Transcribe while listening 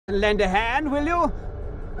Lend a hand, will you?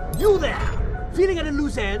 You there! Feeling at a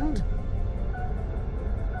loose end?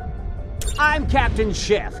 I'm Captain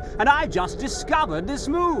Chef, and I just discovered this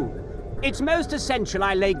move. It's most essential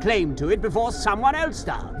I lay claim to it before someone else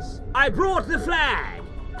does. I brought the flag!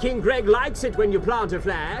 King Greg likes it when you plant a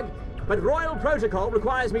flag, but royal protocol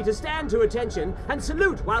requires me to stand to attention and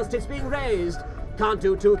salute whilst it's being raised. Can't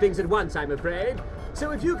do two things at once, I'm afraid.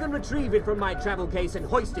 So if you can retrieve it from my travel case and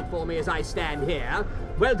hoist it for me as I stand here,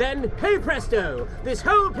 well then, hey presto! This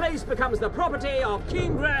whole place becomes the property of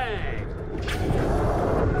King Greg!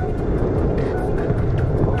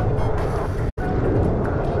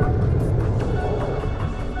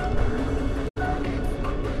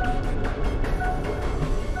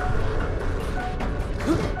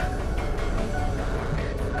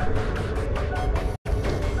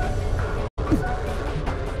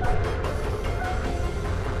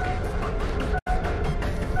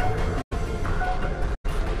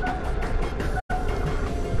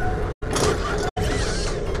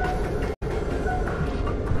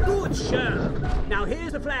 Now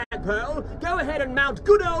here's the flagpole. Go ahead and mount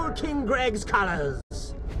good old King Greg's colours.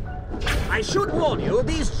 I should warn you,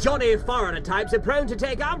 these Johnny foreigner types are prone to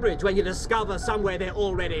take umbrage when you discover somewhere they're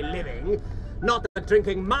already living. Not that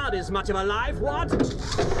drinking mud is much of a life, what?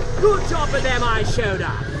 Good job for them I showed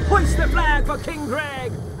up. Hoist the flag for King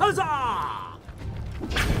Greg. Huzzah!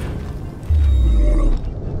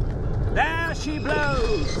 There she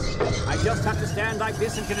blows. I just have to stand like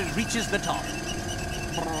this until it reaches the top.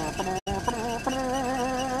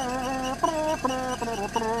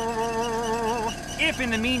 If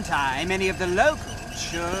in the meantime any of the locals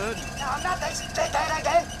should... No, not this.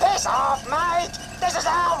 Again. Piss off, mate. This is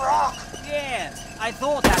our rock. Yes, I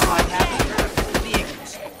thought that might happen.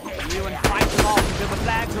 Vehicles, you and fight them off until the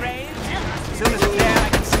flag's raised. As soon as it's there, I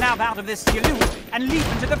can snap out of this salute and leap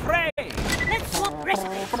into the fray. Let's swap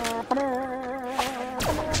recipes.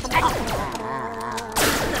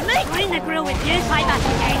 The meat we're in the grill with you, Saber.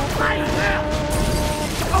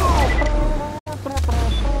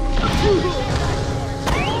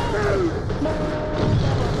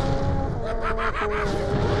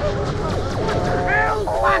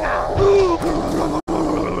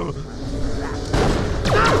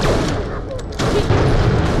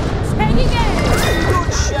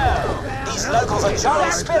 Good show. These locals are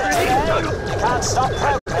jolly spirited, eh? You can't stop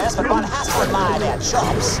progress, but one has to admire their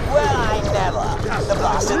chops. Well, I never. The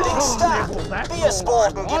blasted thing stuck. Be a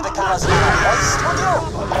sport and give the colours another hoist, would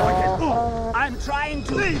you? I'm trying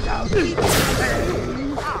to...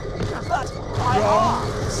 But my arm,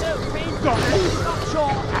 so painful. Not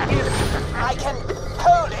sure if I can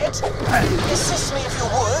hold it. Assist me if you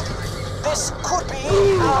would. This could be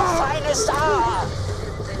our finest hour.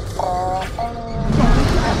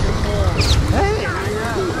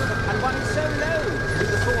 And one is so low with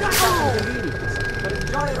the thought of inconvenience. But it's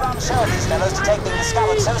jolly rum show these fellows to take being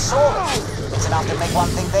discovered so sorely. It's enough to make one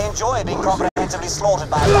think they enjoy being comprehensively slaughtered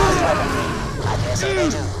by a blast weapon. I dare say they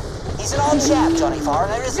do. He's an odd chap, Johnny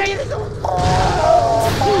Foreigner, isn't he?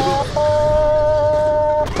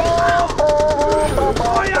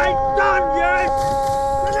 I ain't done yet!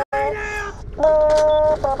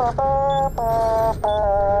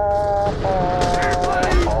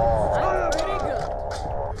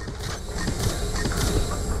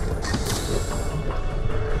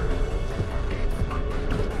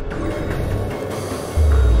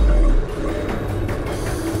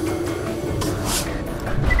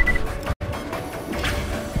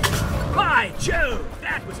 By Jove,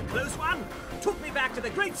 that was a close one. Took me back to the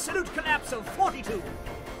great salute collapse of 42.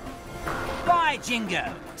 By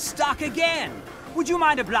Jingo, stuck again. Would you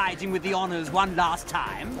mind obliging with the honours one last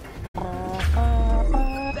time?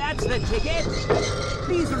 That's the ticket.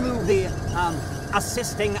 Please remove the,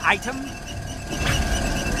 assisting item.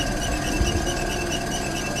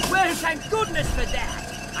 Well, thank goodness for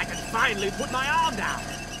that. I can finally put my arm down.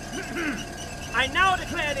 I now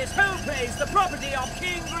declare this whole place the property of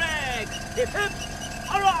King Greg. Hip hip,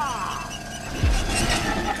 hurrah!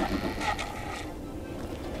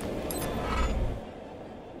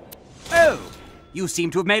 Oh, you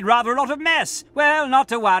seem to have made rather a lot of mess. Well, not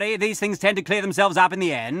to worry, these things tend to clear themselves up in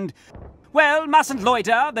the end. Well, mustn't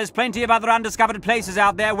loiter, there's plenty of other undiscovered places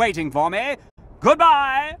out there waiting for me.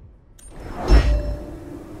 Goodbye!